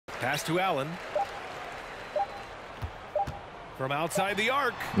Pass to Allen. From outside the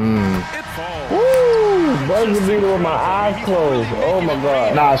arc. It falls. Woo! Buzzer beater with my eyes closed. Oh my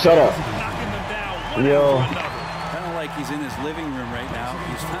God. Nah, shut up. Yo. Kind of like he's in his living room right now.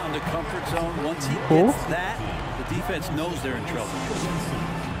 He's found a comfort zone. Once he gets that, the defense knows they're in trouble.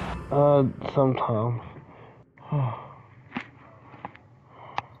 Sometimes.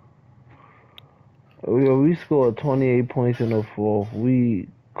 We scored 28 points in the fourth. We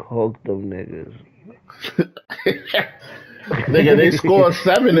cooked them niggas. Nigga, they scored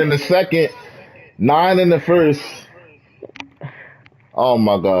 7 in the second, 9 in the first. Oh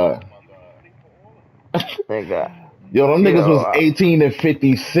my God. Nigga. Yo, them niggas was 18 and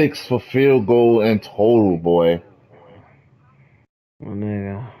 56 for field goal in total, boy.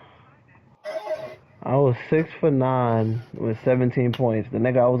 Nigga. I was 6 for 9 with 17 points. The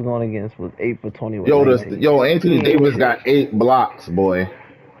nigga I was going against was 8 for 20 with 19. Yo, Anthony Davis got 8 blocks, boy.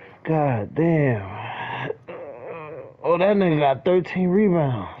 God damn. Oh, that nigga got 13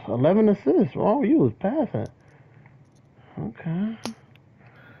 rebounds, 11 assists. Wrong, you was passing. Okay.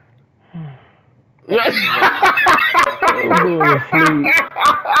 No,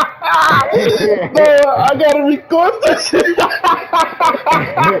 I gotta record this shit.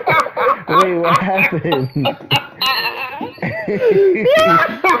 Wait, what happened?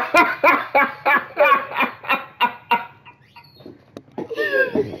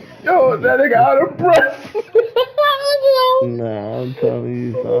 Yo, that nigga out of breath. Nah, I'm telling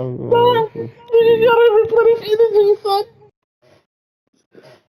you something. You gotta replenish energy, son.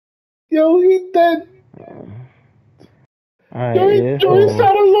 Yo, he dead. Yo, he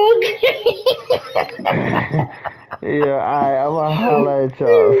shot a long Yeah, alright, I'm gonna holler at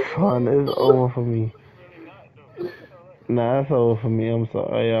y'all, son. It's over for me. Nah, it's over for me. I'm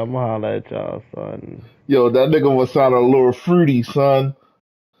sorry. Yeah, I'm gonna holler at y'all, son. Yo, that nigga was sounding a little fruity, son.